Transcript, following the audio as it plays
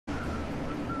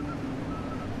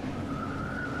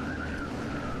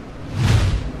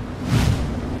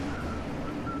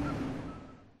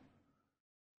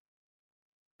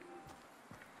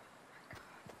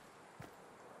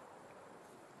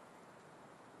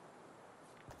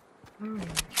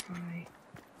try.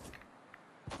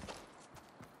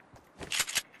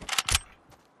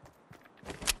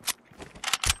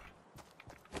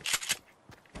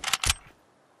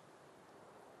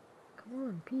 Come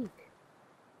on, peek.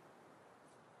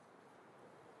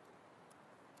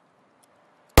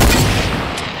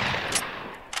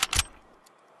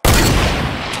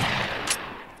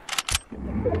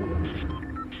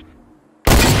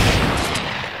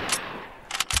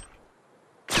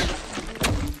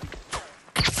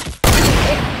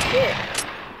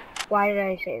 Why did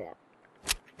I say that?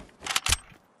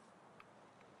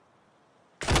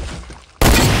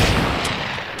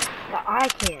 But I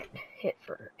can't hit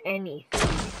for anything.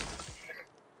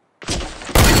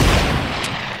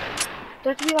 Does it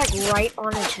have to be like right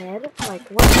on his head? Like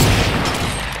what?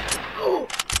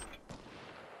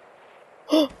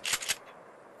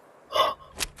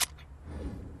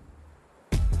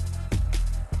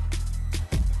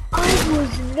 I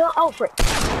was not. Oh, frick.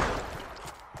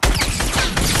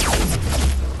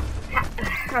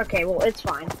 Okay, well, it's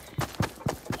fine.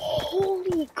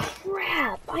 Holy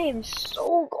crap! I am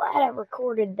so glad I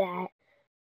recorded that.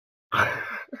 I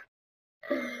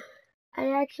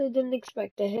actually didn't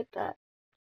expect to hit that.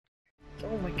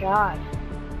 Oh my god.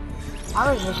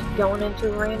 I was just going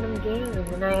into a random game and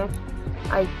then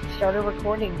I started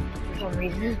recording for some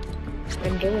reason.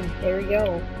 And boom, there we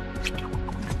go.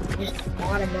 Just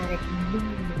automatic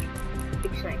boom.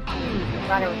 Exciting. I'm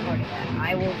glad I recorded that.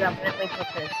 I will definitely put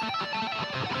this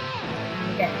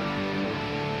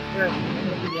in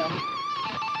the video.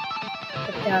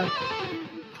 But,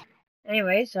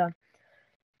 anyways,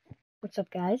 what's up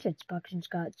guys? It's Bucks and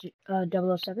Scott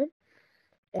 007.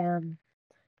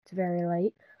 It's very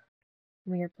late.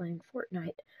 We are playing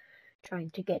Fortnite,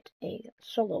 trying to get a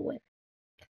solo win.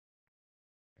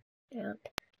 And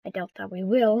I doubt that we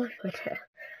will, but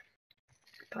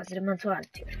positive mental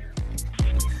attitude.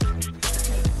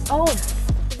 Oh,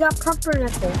 we got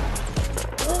pumpernickel.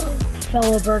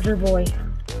 Fellow burger boy.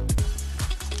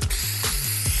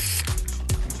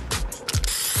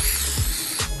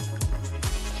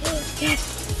 Yes!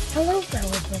 Hello,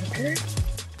 fellow burger.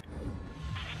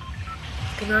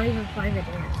 Cannot even find the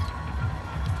dance.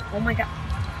 Oh my god.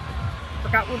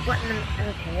 Forgot what button.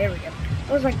 Okay, there we go.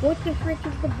 I was like, what the frick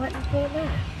is the button for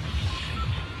that?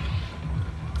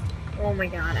 Oh my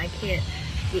god, I can't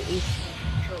get used to the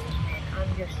controls, man.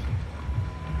 I'm just.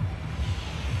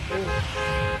 Ooh.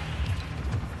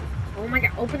 Oh my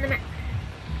god, open the map.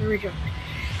 Here we go.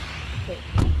 Okay.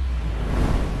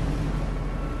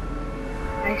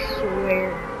 I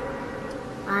swear.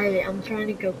 I'm trying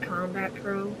to go Combat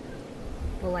Pro.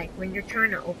 But like, when you're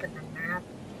trying to open the map,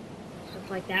 stuff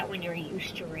like that, when you're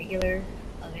used to regular,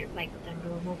 like the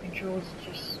normal controls,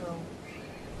 it's just so.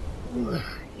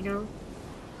 You know?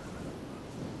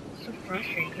 So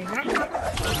frustrating.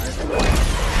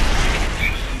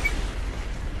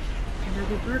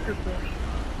 Another burger boy.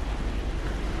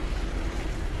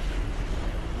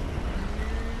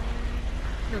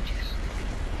 No chest.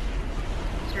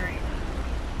 Sorry.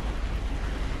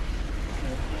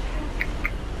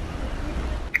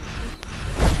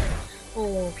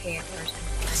 Oh, okay, at first.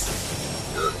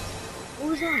 What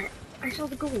was that? I saw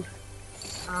the gold.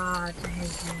 Ah, it's a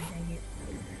headband, dang it.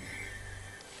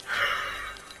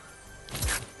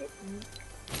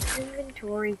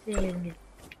 Inventory thing.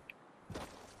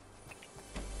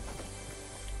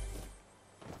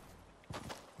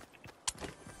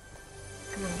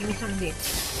 Come on, give me something big.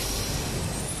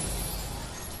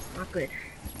 Not good.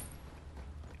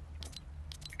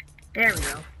 There we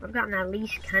go. I've gotten at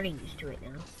least kind of used to it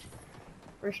now.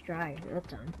 First try, that's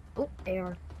done. Oh,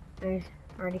 AR. I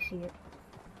already see it.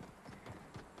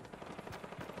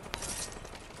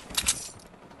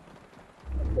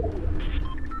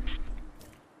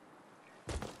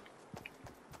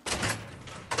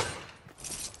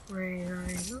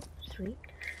 Oh, sweet.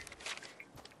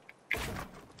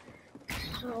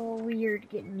 So weird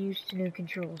getting used to new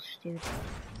controls, dude.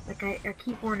 Like, I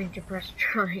keep wanting to press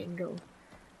triangle.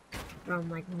 But I'm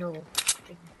like, no.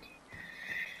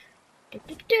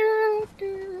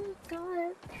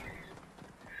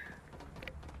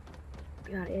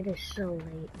 God, it is so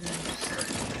late.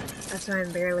 That's why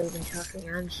I'm barely even talking.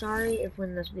 I'm sorry if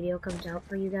when this video comes out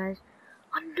for you guys.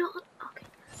 I'm not. Okay.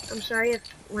 I'm sorry if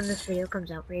when this video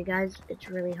comes out for you guys, it's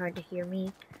really hard to hear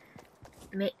me.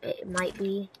 It might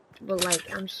be, but like,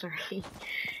 I'm sorry.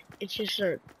 It's just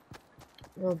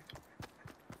well,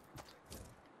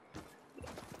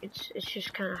 it's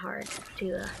just kind of hard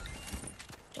to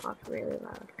talk really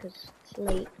loud because it's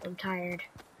late. I'm tired,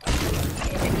 and I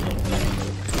can't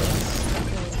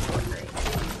play Fortnite.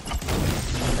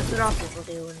 That's what all people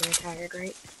do when they're tired,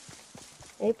 right?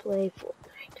 They play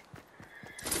Fortnite.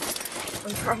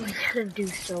 I'm probably gonna do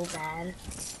so bad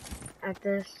at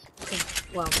this, cause,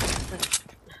 well, it's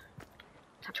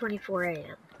 24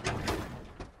 a.m.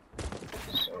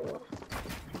 So,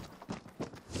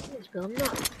 let's build them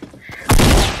up.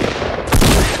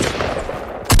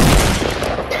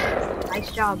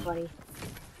 Nice job, buddy.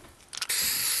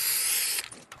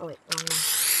 Oh wait, wrong one.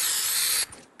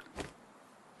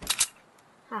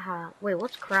 Haha, wait,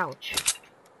 what's crouch?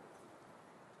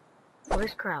 What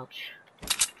is crouch?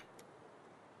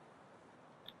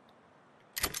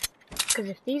 Because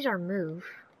if these are move,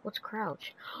 what's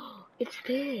crouch? It's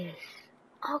this.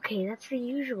 Okay, that's the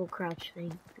usual crouch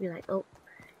thing. You're like, oh,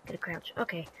 get a crouch.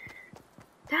 Okay,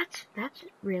 that's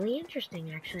really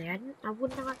interesting. Actually, I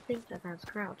would not think that that's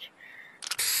crouch.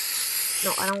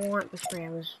 No, I don't want the spray. I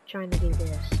was trying to do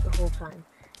this the whole time.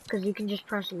 Because you can just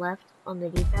press left on the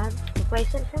D-pad to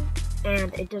place it from,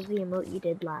 and it does the emote you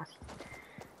did last.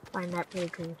 Find that pretty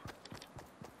cool.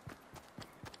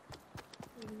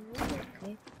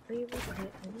 Okay. Are you okay?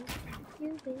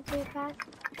 You've been hit back.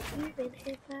 You've been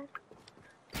hit back.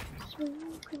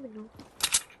 Smooth criminal.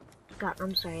 God,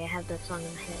 I'm sorry. I have that song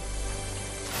in my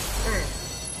head.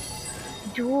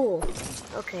 Duel.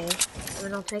 Okay. I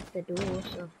mean, I'll take the duel.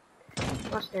 So,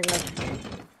 plus they're legendary.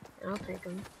 I'll take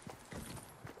them.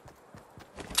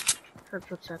 Heard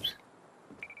footsteps.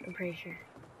 I'm pretty sure.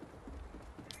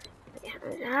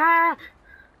 Ah!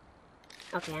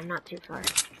 Okay, I'm not too far.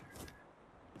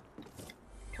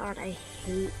 God, I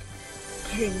hate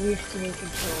getting used to new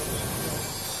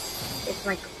controls. It's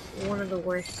like one of the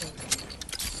worst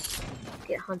things.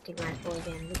 Get hunting rifle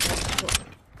again because well,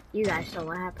 you guys saw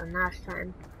what happened last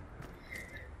time.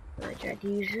 When I tried to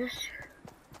use this.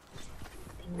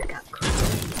 Things got crazy.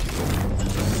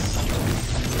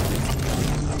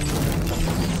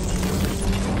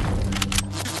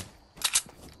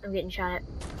 I'm getting shot at.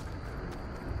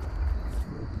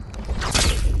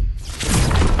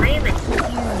 I am a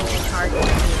huge target.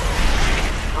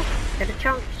 Oh, got a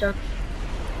chunk stuff.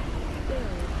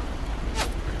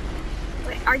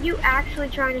 Wait, are you actually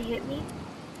trying to hit me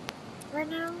right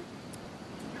now?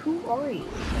 Who are you?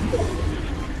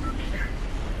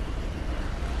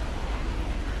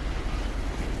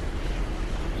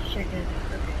 Check it.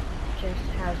 Okay, just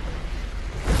has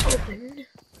been opened.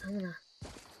 I'm gonna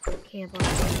camp on this.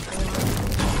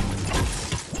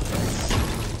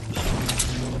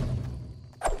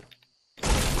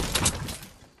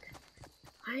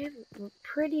 I am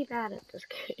pretty bad at this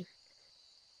game.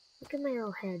 Look at my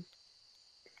little head.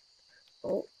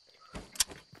 Oh.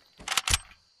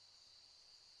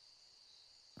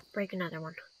 Break another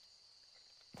one.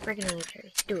 Break another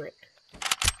tree. Do it.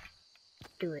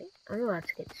 Do it. I'm about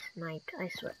to get sniped, I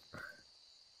swear.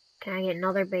 Can I get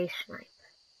another base snipe?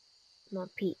 Come on,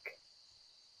 peek.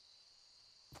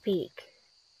 Peek.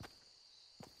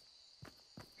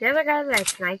 The other guy that I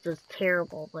sniped was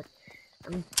terrible, but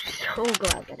I'm so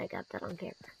glad that I got that on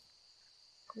camera.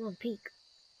 Come on, peek.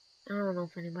 I don't know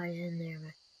if anybody's in there,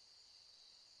 but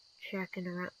checking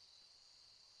around.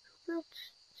 Who built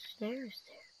stairs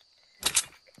there?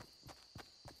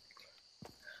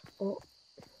 Oh.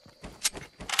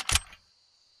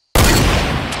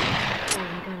 Oh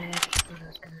my god, I actually thought I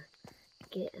was gonna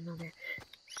get another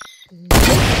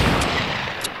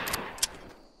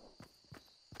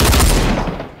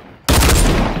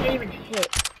I can't even hit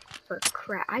for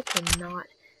crap. I cannot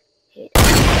hit.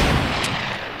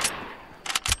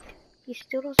 He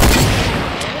still doesn't hit.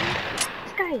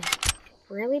 This guy is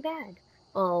really bad.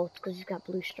 Oh, it's because he's got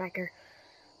blue striker.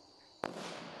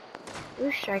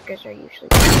 Blue strikers are usually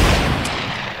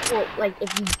bad. Well, like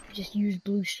if you just use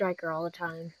blue striker all the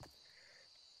time.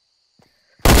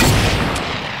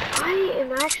 I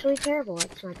am actually terrible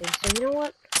at sniping, so you know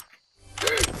what?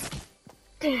 Great.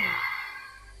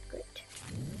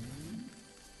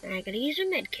 And I gotta use a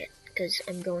med kit, because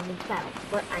I'm going into battle.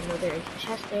 But I know there is a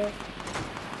chest there.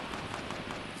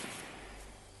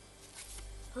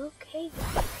 Okay,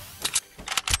 guys.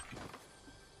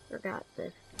 Forgot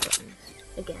the buttons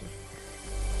again.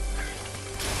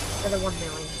 For the 1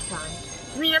 millionth time.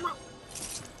 Give me ammo!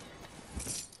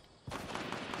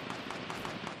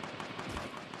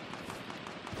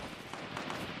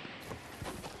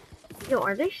 Yo,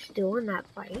 are they still in that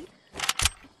fight?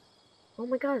 Oh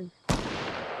my god.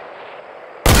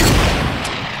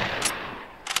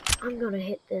 I'm gonna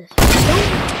hit this. No!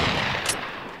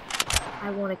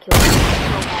 I wanna kill him so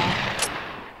bad.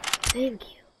 Thank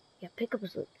you. Yeah, pick up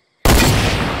his loot.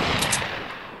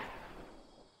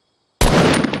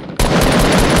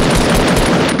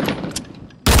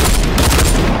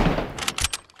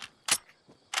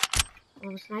 Oh,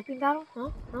 a sniping battle?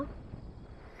 Huh? Huh?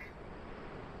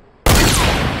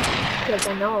 because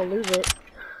I know I'll lose it.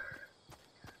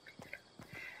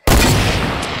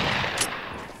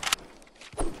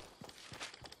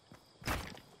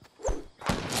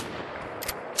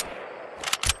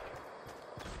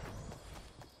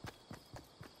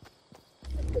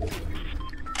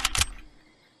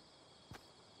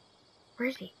 Where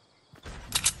is he?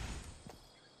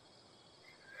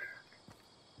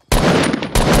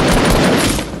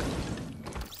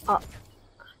 Oh.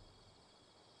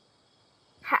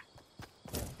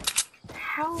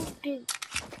 How did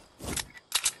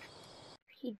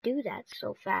he do that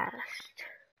so fast?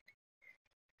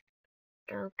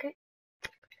 Okay.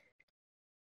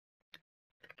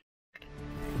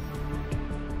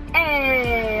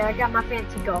 Hey, I got my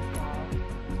fancy golf ball.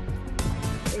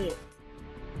 Sweet.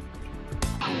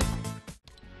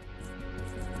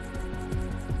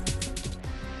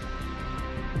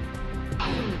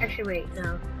 Actually, wait,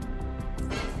 no.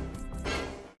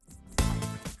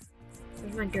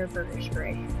 Where's my durr burger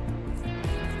spray?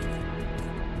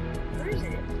 Where is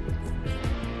it?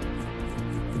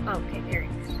 Oh, okay, there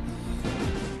it is.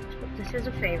 Let's put this as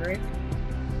a favorite.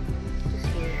 Just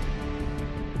here.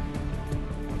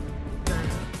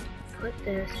 Put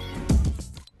this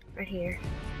right here.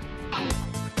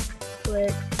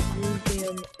 Put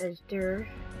medium as durr.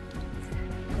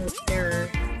 Put durr.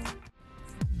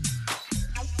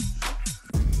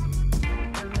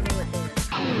 I don't know what that is.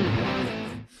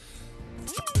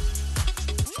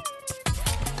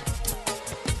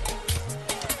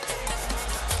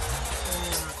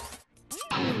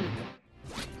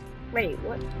 Wait,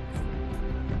 what?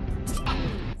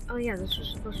 Oh yeah, this was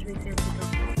supposed to be fancy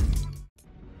golf.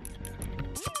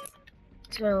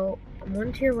 So, I'm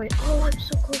 1 tier away. Oh, I'm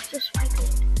so close to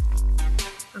swiping.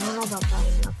 I don't know about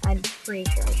buying up. I'm pretty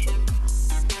sure I should.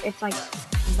 It's like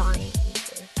buying.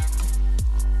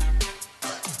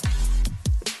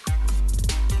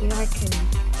 Either I can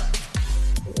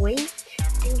wait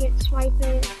and get swipe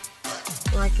it,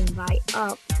 or I can buy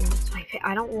up and swipe it.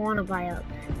 I don't want to buy up,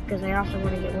 because I also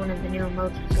want to get one of the new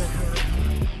emotes that's going to come out.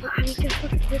 But I mean, just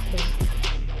look at this thing.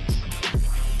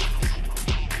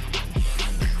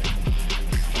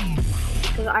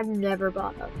 Because I've never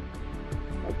bought up.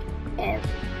 Like, ever.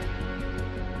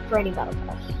 For any battle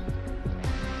pass.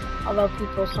 Although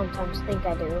people sometimes think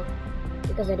I do.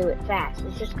 Because I do it fast.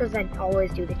 It's just because I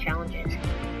always do the challenges.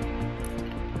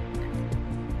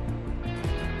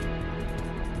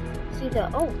 See the,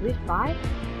 oh, we've 5?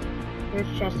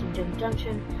 There's chest and gym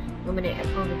dungeon. Eliminate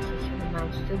opponents and 7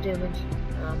 rounds to damage.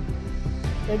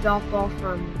 The golf ball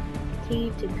from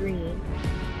T to green.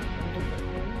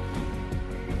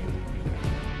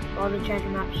 All the treasure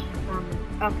maps.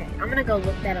 Okay, I'm gonna go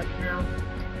look that up now.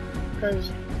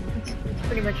 Because it's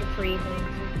pretty much a free thing.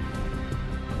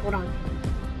 Hold on.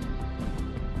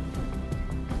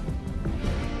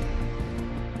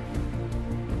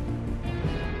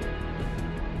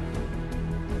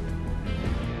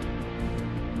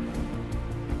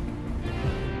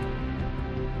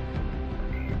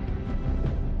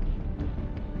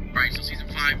 Alright, so season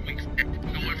 5, we go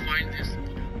and find this.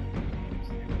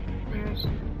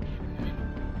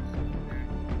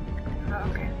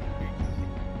 Okay.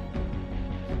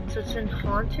 So it's in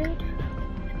haunted?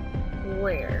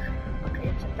 Where? Okay,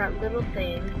 it's at that little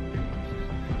thing.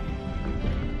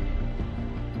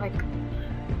 Like,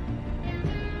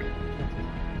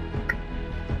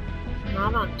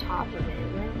 not on top of it.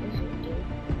 Where is it, dude?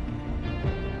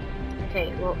 Okay,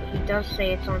 well, he does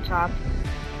say it's on top.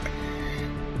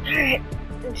 Alright,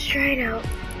 let's try it out.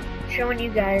 Showing you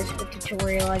guys the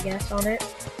tutorial, I guess, on it.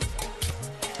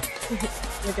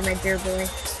 Look at my durr boy.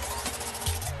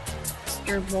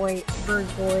 Durr boy, bird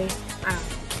boy.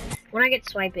 When I get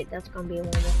swipe it, that's gonna be one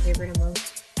of my favorite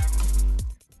emotes.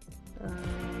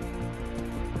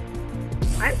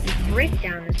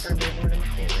 Breakdown is gonna be one of my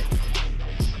favorites.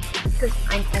 Because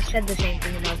I said the same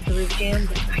thing about the roof jam,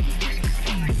 but I just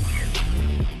like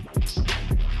them.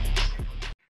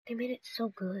 They made it so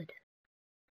good.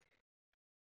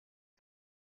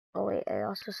 Oh wait, I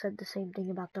also said the same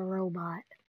thing about the robot.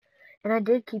 And I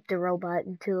did keep the robot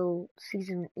until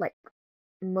season, like,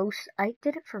 I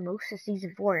did it for most of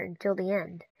season 4 until the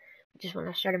end. Which is when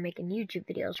I started making YouTube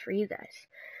videos for you guys.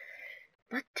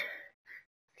 But,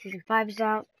 season 5 is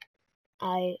out.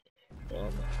 I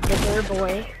am the durr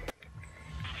boy.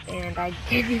 And I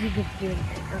didn't even get to do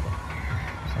anything. Okay.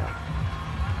 So,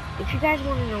 if you guys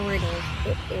want to know where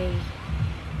it is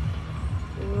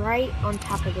right on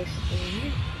top of this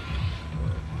thing.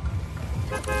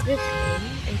 This thing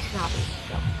and Snobby.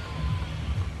 So,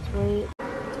 let's wait.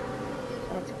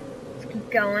 Let's keep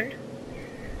going.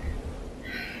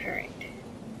 Alright.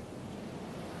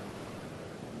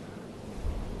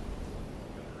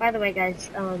 By the way,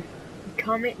 guys,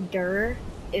 comment durr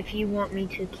if you want me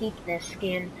to keep this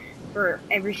skin for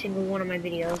every single one of my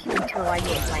videos until I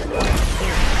get, like,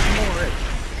 more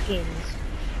skins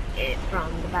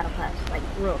from the Battle Pass, like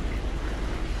Rook,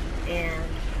 and,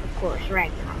 of course,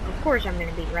 Ragnarok. Of course I'm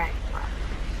gonna beat Ragnarok.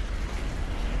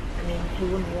 I mean, who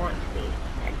wouldn't want to be?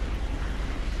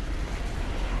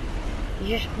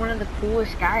 He's just one of the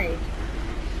coolest guys.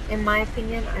 In my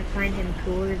opinion, I find him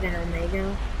cooler than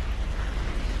Omega.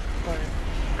 But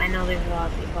I know there's a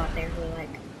lot of people out there who are like,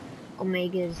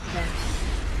 Omega is the best.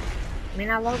 I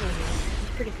mean, I love Omega. He's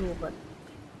pretty cool, but...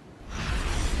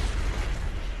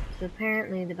 So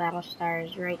apparently the battle star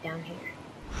is right down here.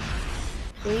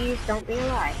 Please don't be a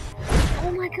lie.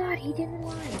 Oh my god, he didn't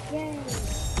lie. Yay.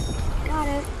 Got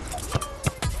it.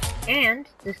 And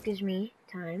this gives me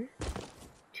time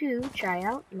to try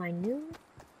out my new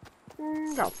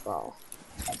golf ball.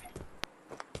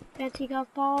 Fancy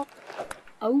golf ball.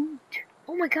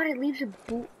 Oh my god, it leaves a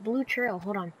blue trail.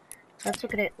 Hold on. Let's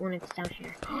look at it when it's down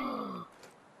here.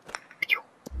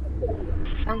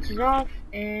 Bounces off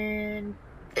and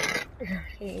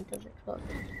okay, it doesn't explode.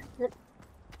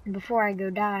 Before I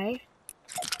go die,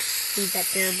 feed that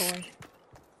bear boy.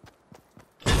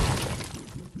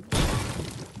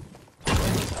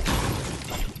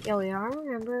 Yo, y'all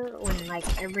remember when like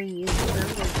every YouTuber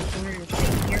was doing the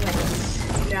thing here,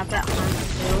 like drop at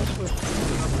Haunted Hills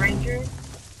with Ranger?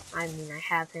 I mean, I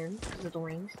have him because of the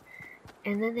wings.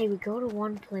 And then they would go to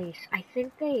one place. I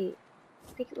think it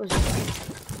was.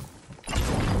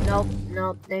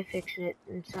 Nope, they fixed it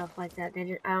and stuff like that. They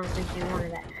didn't. I don't think they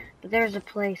wanted that. But there's a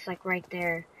place like right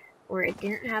there where it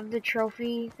didn't have the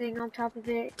trophy thing on top of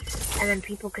it, and then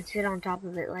people could sit on top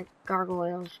of it like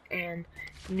gargoyles, and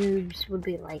noobs would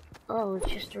be like, "Oh, it's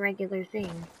just a regular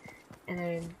thing," and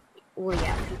then, well,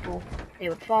 yeah, people they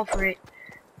would fall for it,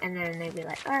 and then they'd be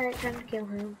like, "All right, time to kill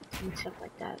him," and stuff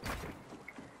like that.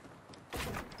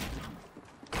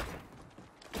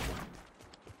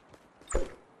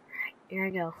 Here I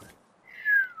go.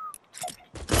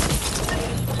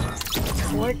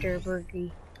 More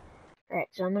Durburgy. Alright,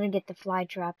 so I'm gonna get the fly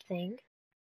trap thing.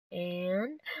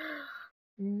 And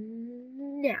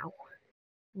now.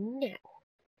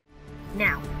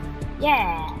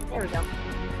 Yeah, there we go.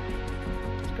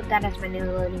 Let's put that as my new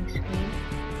loading screen.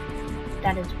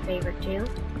 That is a favorite too.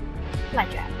 Fly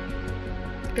trap.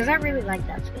 Because I really like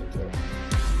that skin too.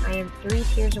 I am 3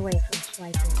 tiers away from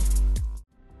swiping.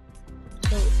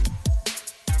 So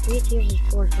 3 tiers is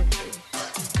 450.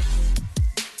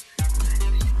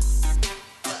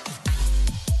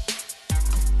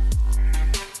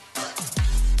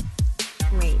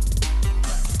 Wait.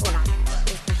 Hold on.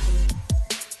 450.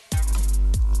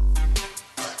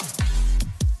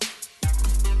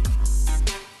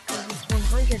 It's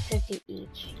 150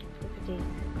 each. 250,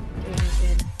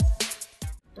 300.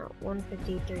 No,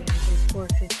 150, 300,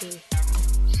 450,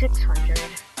 600.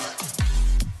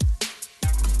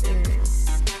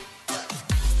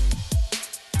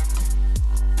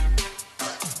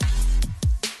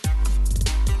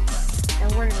 That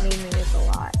wouldn't leave me with a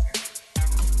lot.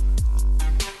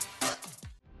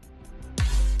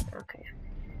 Okay.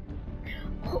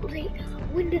 Holy,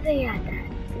 when did they add that?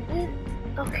 When?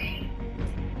 Okay.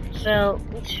 So,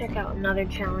 let's check out another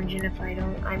challenge, and if I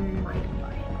don't, I might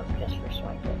buy it up just for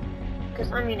swiping.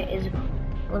 Because, I mean, it is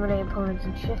eliminate opponents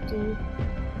in 50. Okay,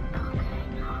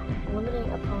 no.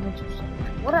 Eliminate opponents in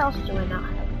 70. What else do I not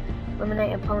have?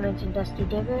 Eliminate opponents in Dusty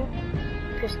Digger.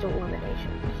 Pistol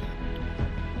eliminations.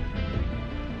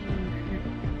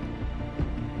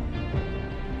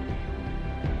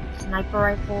 Sniper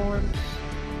rifle.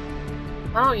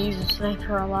 I don't use a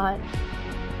sniper a lot.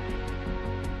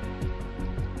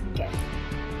 Okay.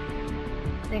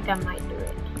 I think I might do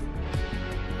it.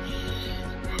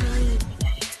 I don't even think I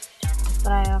should.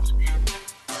 But I also should.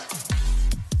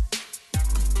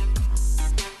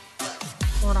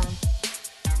 Hold on.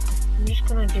 I'm just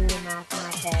gonna do the math in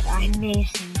my head. I may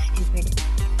seem stupid.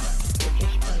 But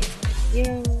just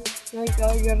being like, yeah,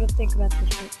 I gotta think about this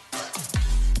shit.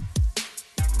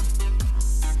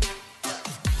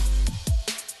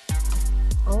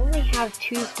 I only have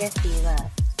 250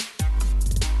 left.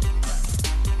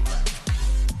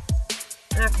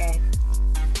 Okay.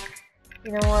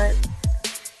 You know what?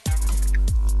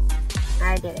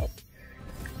 I did it.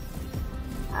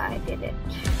 I did it.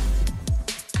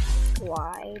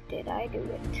 Why did I do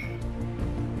it?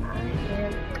 I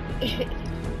am an idiot.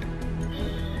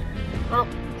 Well,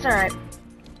 it's alright.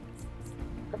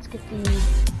 Let's get the...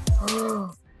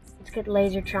 Oh, let's get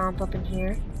Laser Chomp up in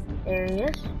here. There he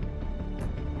is.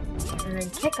 And then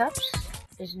Kickups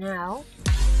is now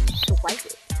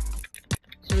swiping.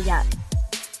 So we got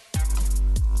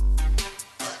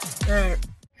Alright.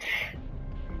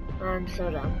 I'm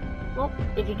so done. Well,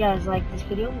 if you guys like this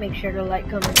video, make sure to like,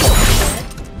 comment,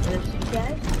 subscribe.